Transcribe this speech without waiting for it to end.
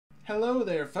Hello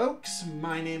there, folks.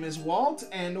 My name is Walt,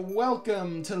 and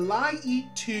welcome to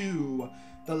LiEat 2,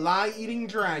 the Lie-Eating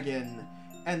Dragon,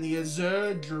 and the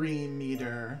Azure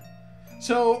Dreameater.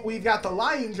 So, we've got the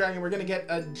Lie-Eating Dragon, we're gonna get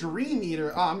a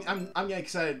Dreameater. Oh, I'm getting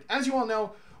excited. As you all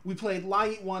know, we played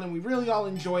LiEat 1, and we really all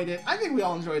enjoyed it. I think we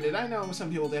all enjoyed it. I know some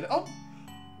people did. Oh!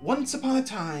 Once upon a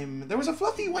time, there was a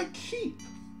fluffy white sheep.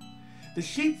 The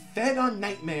sheep fed on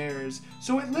nightmares,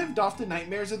 so it lived off the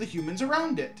nightmares of the humans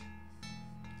around it.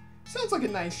 Sounds like a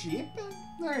nice sheep.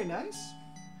 Very nice.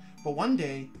 But one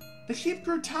day, the sheep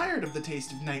grew tired of the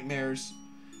taste of nightmares.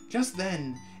 Just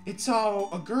then, it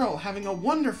saw a girl having a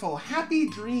wonderful, happy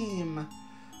dream.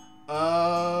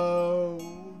 Oh,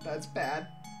 that's bad.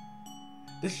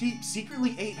 The sheep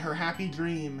secretly ate her happy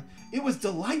dream. It was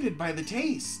delighted by the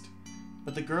taste.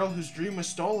 But the girl whose dream was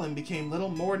stolen became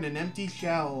little more than an empty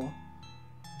shell.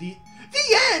 The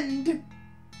end!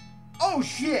 Oh,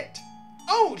 shit!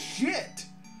 Oh, shit!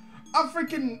 A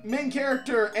freaking main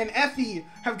character and Effie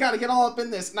have got to get all up in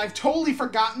this, and I've totally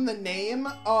forgotten the name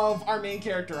of our main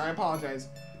character. I apologize.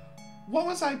 What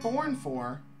was I born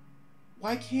for?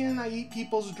 Why can't I eat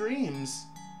people's dreams?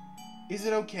 Is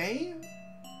it okay?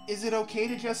 Is it okay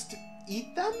to just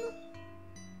eat them?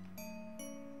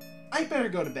 I better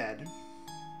go to bed.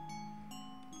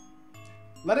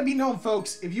 Let it be known,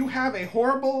 folks, if you have a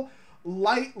horrible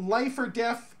life or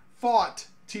death thought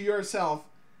to yourself,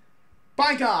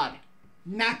 by God,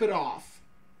 nap it off.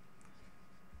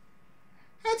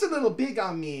 That's a little big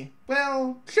on me.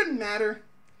 Well, shouldn't matter.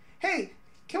 Hey,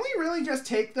 can we really just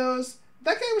take those?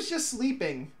 That guy was just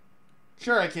sleeping.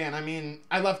 Sure I can. I mean,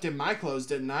 I left him my clothes,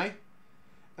 didn't I?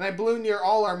 And I blew near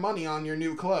all our money on your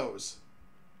new clothes.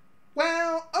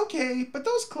 Well, okay, but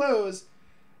those clothes,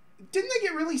 didn't they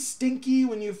get really stinky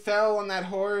when you fell on that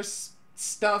horse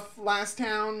stuff last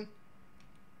town?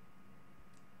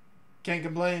 Can't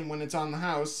complain when it's on the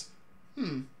house.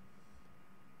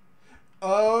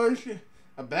 Oh,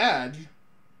 a badge?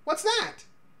 What's that?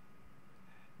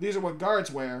 These are what guards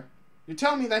wear. You're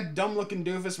telling me that dumb-looking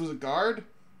doofus was a guard?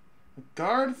 A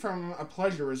guard from a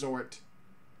pleasure resort.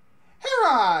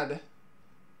 Herod!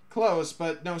 Close,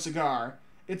 but no cigar.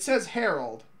 It says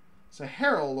Harold. So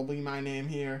Harold will be my name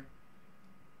here.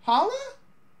 Holla?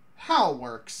 Hal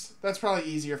works. That's probably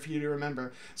easier for you to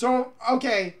remember. So,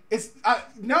 okay, it's,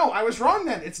 no, I was wrong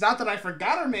then. It's not that I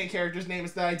forgot our main character's name,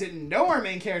 it's that I didn't know our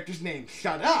main character's name.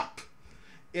 Shut up!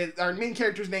 Our main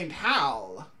character's named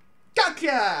Hal.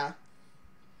 Gotcha!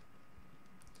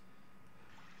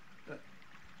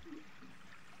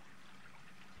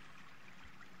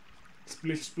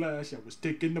 Splish splash, I was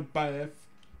taking a bath.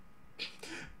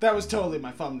 That was totally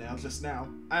my thumbnail just now.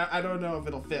 I don't know if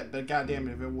it'll fit, but goddamn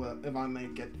it if it will, if I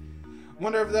make it.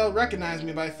 Wonder if they'll recognize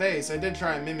me by face. I did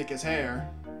try and mimic his hair.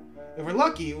 If we're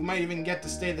lucky, we might even get to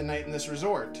stay the night in this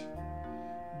resort.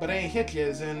 But ain't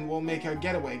hitches, and we'll make our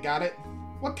getaway, got it?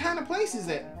 What kind of place is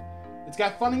it? It's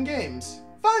got fun and games.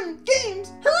 Fun!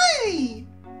 Games! Hooray!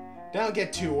 Don't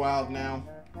get too wild now.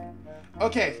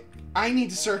 Okay, I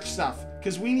need to search stuff,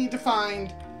 because we need to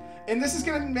find... And this is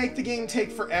going to make the game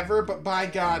take forever, but by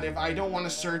God, if I don't want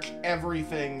to search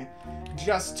everything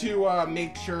just to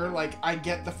make sure, like, I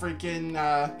get the freaking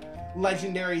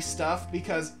legendary stuff,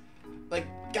 because, like,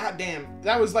 goddamn,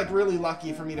 that was, like, really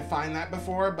lucky for me to find that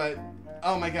before, but,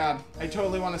 oh my God, I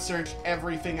totally want to search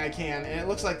everything I can, and it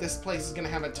looks like this place is going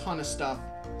to have a ton of stuff.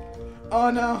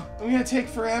 Oh no, I'm going to take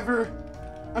forever.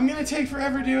 I'm going to take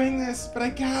forever doing this, but I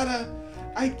gotta,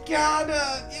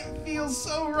 it feels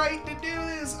so right to do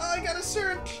this. Oh, I gotta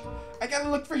search. I gotta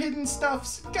look for hidden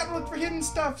stuffs.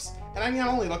 And I'm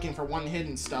only looking for one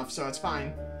hidden stuff, so it's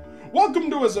fine. Welcome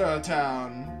to Azure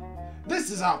Town. This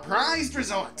is our prized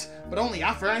resort, but only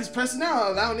authorized personnel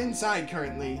are allowed inside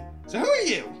currently. So who are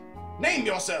you? Name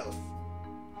yourself.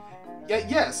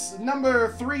 Yes,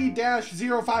 number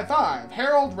 3-055,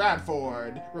 Harold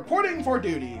Radford, reporting for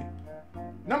duty.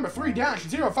 Number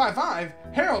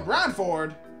 3-055, Harold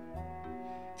Radford.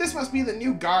 This must be the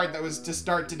new guard that was to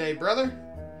start today, brother.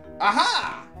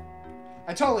 Aha!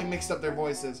 I totally mixed up their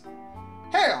voices.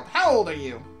 Harold, how old are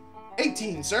you?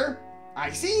 18, sir.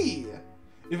 I see.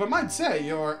 If I might say,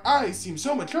 your eyes seem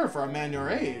so mature for a man your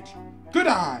age. Good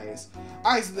eyes.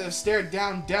 Eyes that have stared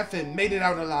down death and made it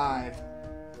out alive.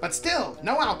 But still,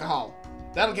 no alcohol.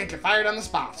 That'll get you fired on the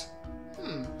spot.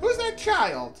 Who's that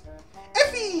child?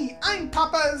 Effie! I'm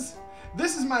Papa's!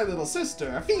 This is my little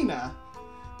sister, Efina.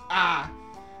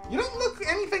 You don't look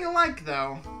anything alike,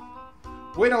 though.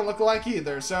 We don't look alike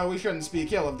either, so we shouldn't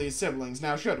speak ill of these siblings,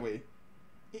 now should we?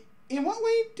 In what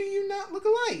way do you not look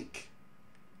alike?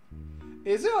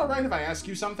 Is it alright if I ask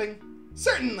you something?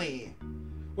 Certainly!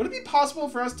 Would it be possible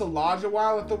for us to lodge a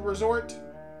while at the resort?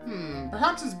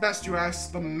 Perhaps it's best you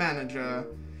ask the manager.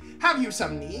 Have you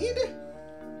some need?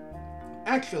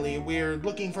 Actually, we're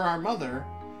looking for our mother.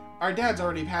 Our dad's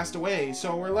already passed away,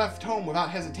 so we're left home without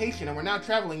hesitation, and we're now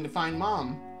traveling to find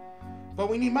Mom. But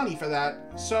we need money for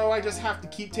that, so I just have to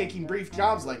keep taking brief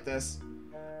jobs like this.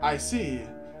 I see.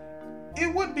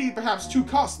 It would be perhaps too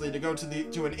costly to go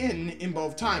to an inn in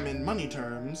both time and money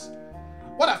terms.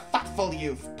 What a thoughtful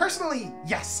youth. Personally,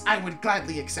 yes, I would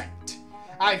gladly accept.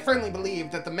 I firmly believe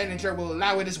that the manager will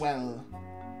allow it as well.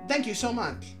 Thank you so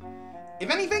much. If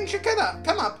anything should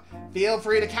come up, feel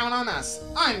free to count on us.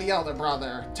 I'm the elder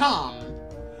brother, Tom.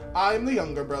 I'm the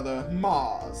younger brother,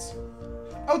 Mars.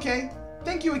 Okay,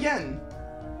 thank you again.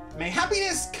 May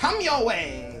happiness come your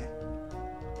way.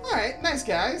 Alright, nice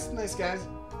guys, nice guys.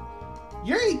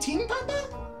 You're 18,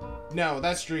 Papa? No,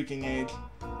 that's drinking age.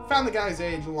 Found the guy's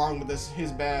age along with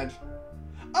his badge.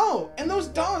 Oh, and those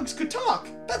dogs could talk!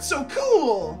 That's so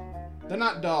cool! They're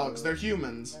not dogs, they're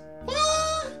humans.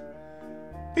 What?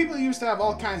 People used to have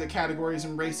all kinds of categories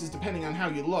and races depending on how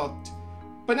you looked.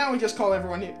 But now we just call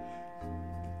everyone here.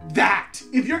 That!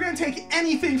 If you're gonna take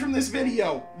anything from this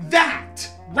video, that!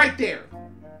 Right there!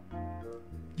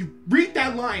 You read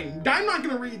that line. I'm not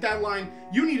gonna read that line.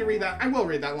 You need to read that. I will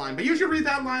read that line, but you should read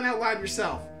that line out loud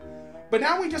yourself. But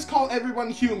now we just call everyone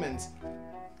humans.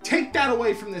 Take that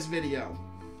away from this video.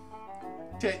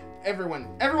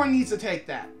 Everyone needs to take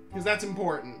that, because that's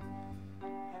important.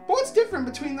 But what's different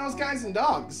between those guys and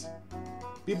dogs?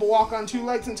 People walk on two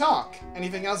legs and talk.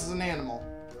 Anything else is an animal.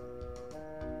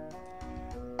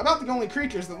 About the only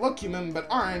creatures that look human but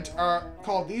aren't are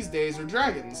called these days are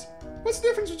dragons. What's the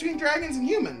difference between dragons and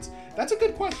humans? That's a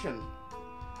good question.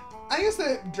 I guess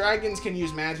that dragons can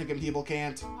use magic and people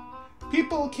can't.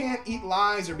 People can't eat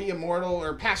lies or be immortal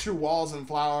or pass through walls and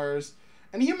flowers.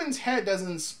 And a human's head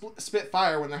doesn't spit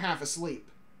fire when they're half asleep.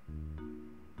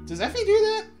 Does Effie do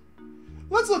that?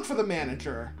 Let's look for the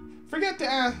manager. Forgot to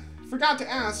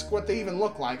ask what they even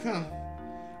look like, huh?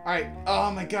 Alright,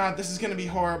 oh my god, this is gonna be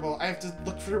horrible. I have to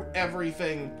look through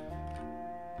everything.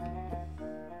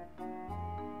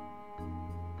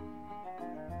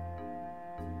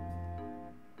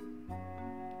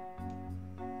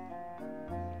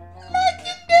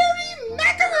 Legendary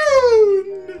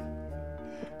Macaroon!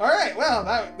 Alright, well,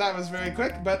 that was very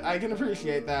quick, but I can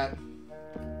appreciate that.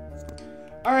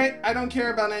 Alright, I don't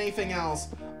care about anything else.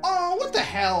 Oh, what the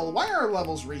hell? Why are our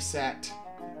levels reset?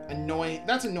 Annoying.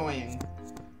 That's annoying.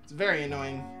 It's very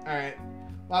annoying. Alright.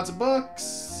 Lots of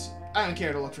books. I don't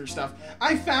care to look through stuff.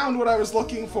 I found what I was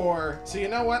looking for. So you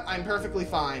know what? I'm perfectly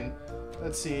fine.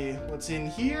 Let's see. What's in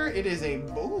here? It is a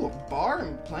bar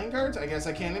and playing cards. I guess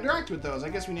I can't interact with those. I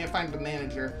guess we need to find the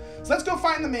manager. So let's go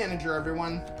find the manager,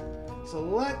 everyone. So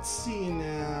let's see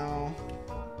now.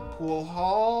 Pool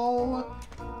hall.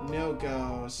 No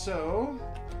go. So...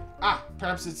 Ah,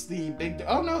 perhaps it's the big...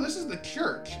 Oh, no, this is the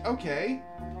church. Okay.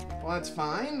 Well, that's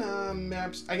fine.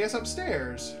 I guess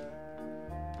upstairs.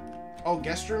 Oh,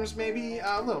 guest rooms, maybe?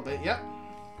 A little bit, yep.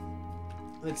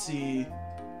 Let's see.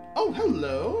 Oh,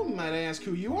 hello. Might I ask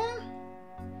who you are?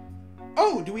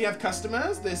 Oh, do we have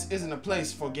customers? This isn't a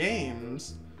place for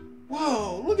games.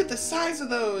 Whoa, look at the size of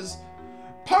those.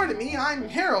 Pardon me, I'm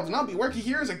Harold, and I'll be working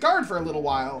here as a guard for a little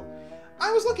while.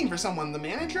 I was looking for someone, the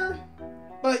manager.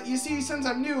 But you see, since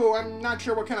I'm new, I'm not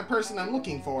sure what kind of person I'm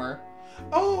looking for.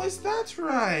 Oh, is that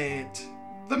right?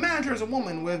 The manager is a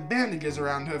woman with bandages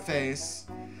around her face.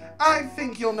 I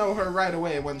think you'll know her right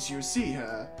away once you see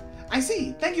her. I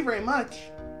see. Thank you very much.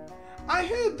 I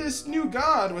heard this new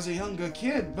guard was a younger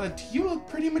kid, but you look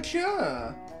pretty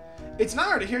mature. It's an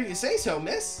honor to hear you say so,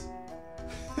 miss.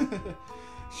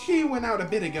 She went out a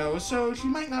bit ago, so she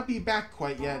might not be back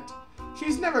quite yet.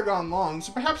 She's never gone long,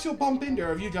 so perhaps you'll bump into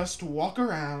her if you just walk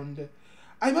around.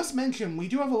 I must mention, we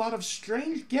do have a lot of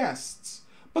strange guests,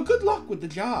 but good luck with the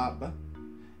job.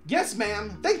 Yes,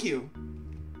 ma'am. Thank you.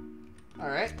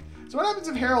 Alright. So what happens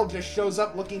if Harold just shows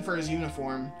up looking for his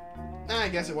uniform? I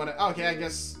guess it would... Okay, I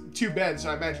guess 2 beds,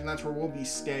 so I imagine that's where we'll be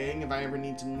staying if I ever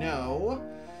need to know.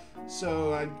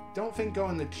 So I don't think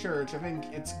going to church. I think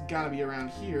it's gotta be around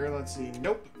here. Let's see.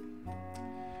 Nope.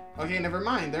 Okay, never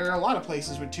mind. There are a lot of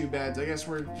places with 2 beds. I guess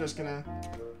we're just gonna...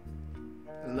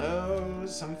 Hello?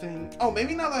 Something... Oh,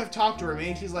 maybe now that I've talked to her,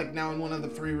 maybe she's like now in one of the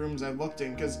 3 rooms I've looked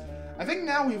in, because I think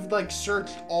now we've like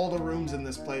searched all the rooms in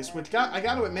this place, which I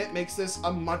gotta admit makes this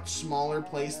a much smaller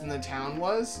place than the town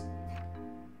was.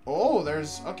 Oh,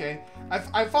 there's... Okay.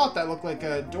 I thought that looked like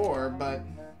a door, but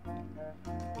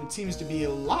it seems to be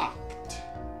locked.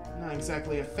 Not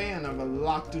exactly a fan of a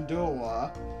locked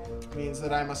door. Means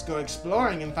that I must go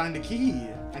exploring and find a key.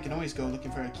 I can always go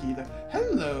looking for a key though.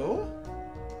 Hello?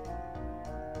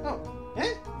 Oh,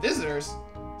 eh? Visitors?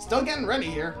 Still getting ready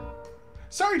here.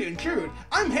 Sorry to intrude.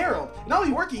 I'm Harold, and I'll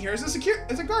be working here as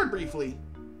a guard briefly.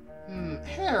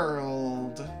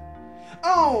 Harold.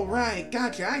 Oh, right.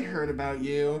 Gotcha. I heard about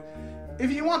you.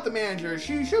 If you want the manager,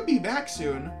 she should be back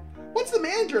soon. What's the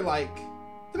manager like?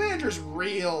 The manager's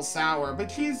real sour, but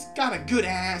she's got a good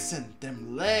ass and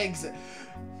them legs.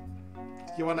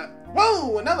 You wanna...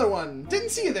 Whoa, another one! Didn't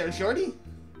see you there, shorty.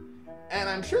 And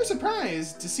I'm sure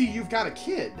surprised to see you've got a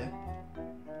kid.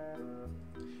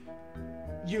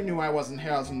 You knew I wasn't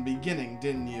Harold from the beginning,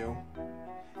 didn't you?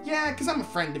 Yeah, 'cause I'm a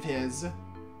friend of his. Of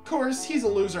course, he's a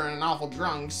loser and an awful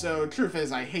drunk, so truth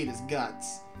is I hate his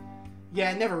guts.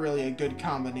 Yeah, never really a good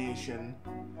combination.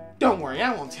 Don't worry,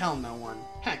 I won't tell no one.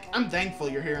 Heck, I'm thankful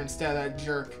you're here instead of that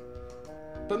jerk.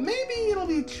 But maybe it'll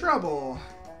be trouble.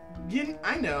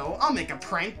 I know, I'll make a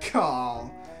prank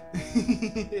call.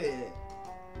 You're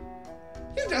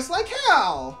just like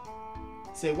Hal!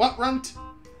 Say what, runt?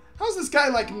 How's this guy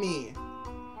like me?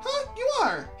 Huh? You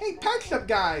are! Hey, patched up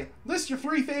guy, list your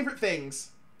 3 favorite things.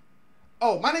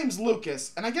 Oh, my name's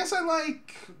Lucas, and I guess I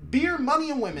like beer, money,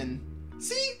 and women.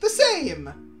 See? The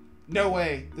same! No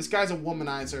way, this guy's a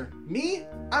womanizer. Me?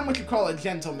 I'm what you call a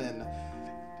gentleman.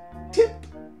 Tip!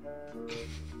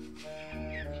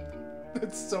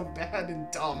 That's so bad and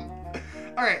dumb.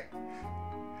 Alright.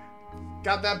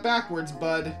 Got that backwards,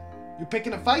 bud. You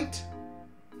picking a fight?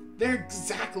 They're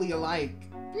exactly alike.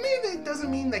 Maybe that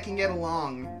doesn't mean they can get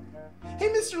along. Hey,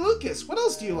 Mr. Lucas, what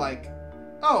else do you like?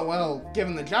 Oh, well,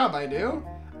 given the job I do,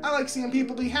 I like seeing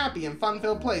people be happy in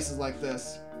fun-filled places like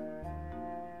this.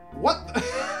 What the...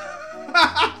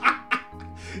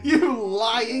 You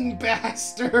lying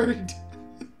bastard!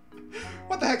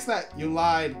 What the heck's that? You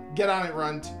lied. Get on it,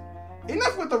 runt.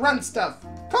 Enough with the runt stuff.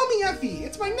 Call me Effie.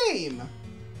 It's my name.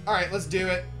 Alright, let's do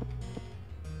it.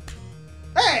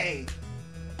 Hey!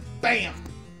 Bam!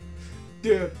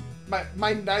 Dude,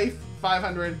 my knife,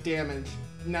 500 damage.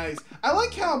 Nice. I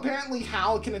like how apparently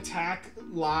Hal can attack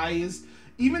lies,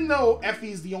 even though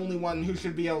Effie's the only one who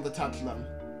should be able to touch them.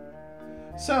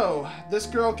 So, this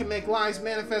girl can make lies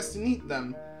manifest and eat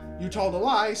them. You told a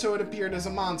lie, so it appeared as a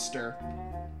monster.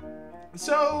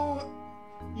 So,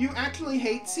 you actually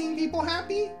hate seeing people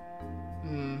happy?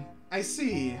 I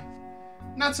see.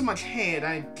 Not so much hate,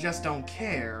 I just don't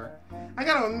care. I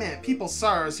gotta admit, people's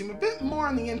sorrows seem a bit more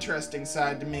on the interesting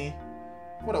side to me.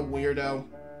 What a weirdo.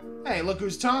 Hey, look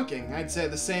who's talking. I'd say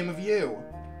the same of you.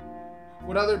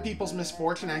 Would other people's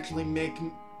misfortune actually make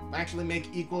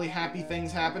equally happy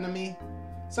things happen to me?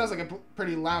 Sounds like a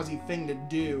pretty lousy thing to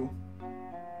do.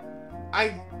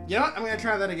 You know what? I'm gonna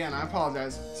try that again. I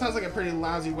apologize. Sounds like a pretty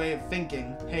lousy way of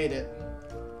thinking. Hate it.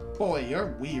 Boy,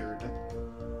 you're weird.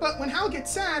 But when Hal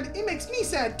gets sad, it makes me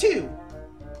sad too.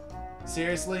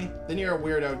 Seriously? Then you're a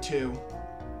weirdo too.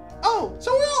 Oh,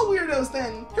 so we're all weirdos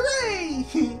then!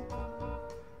 Hooray!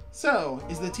 So,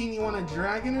 is the teeny one a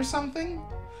dragon or something?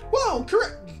 Whoa,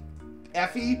 correct!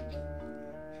 Effie?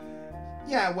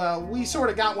 Yeah, well, we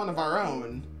sorta got one of our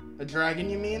own. A dragon,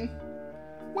 you mean?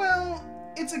 Well,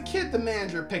 it's a kid the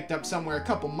manager picked up somewhere a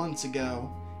couple months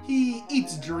ago. He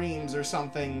eats dreams or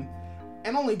something,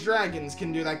 and only dragons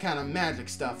can do that kind of magic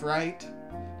stuff, right?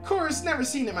 Of course, never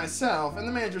seen it myself, and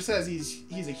the manager says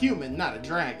he's a human, not a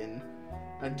dragon.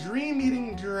 A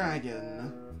dream-eating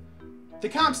dragon. The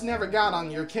cops never got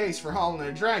on your case for hauling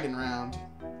a dragon around.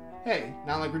 Hey,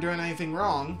 not like we're doing anything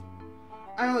wrong.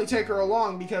 I only take her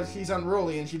along because she's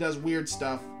unruly and she does weird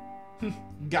stuff.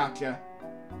 Gotcha.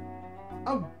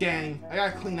 Oh, dang. I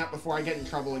gotta clean up before I get in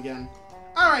trouble again.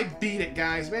 Alright, beat it,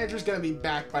 guys. Manager's gonna be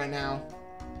back by now.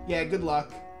 Yeah, good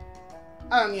luck.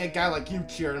 I don't need a guy like you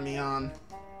cheering me on.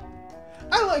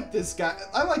 I like this guy.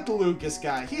 I like the Lucas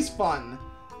guy. He's fun.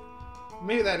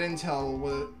 Maybe that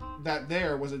intel that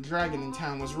there was a dragon in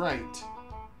town was right.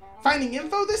 Finding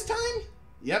info this time?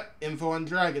 Yep, info on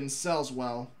dragons sells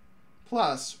well.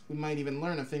 Plus, we might even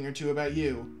learn a thing or two about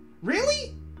you.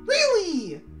 Really?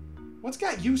 Really? What's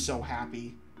got you so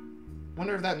happy?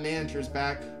 Wonder if that manager's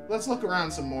back. Let's look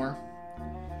around some more.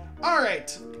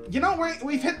 Alright, you know,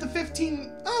 we've hit the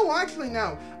 15... Oh, well, actually,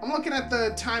 no. I'm looking at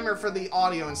the timer for the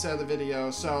audio instead of the video,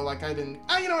 so, like, I didn't...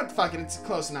 Oh, you know what? Fuck it, it's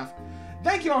close enough.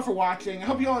 Thank you all for watching. I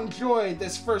hope you all enjoyed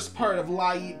this first part of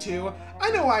LiEat 2.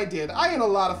 I know I did. I had a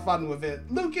lot of fun with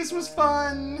it. Lucas was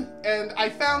fun, and I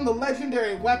found the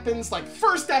legendary weapons, like,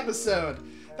 first episode.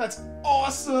 That's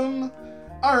awesome.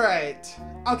 Alright,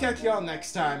 I'll catch you all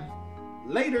next time.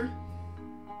 Later.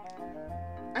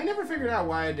 I never figured out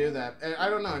why I do that. I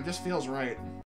don't know, it just feels right.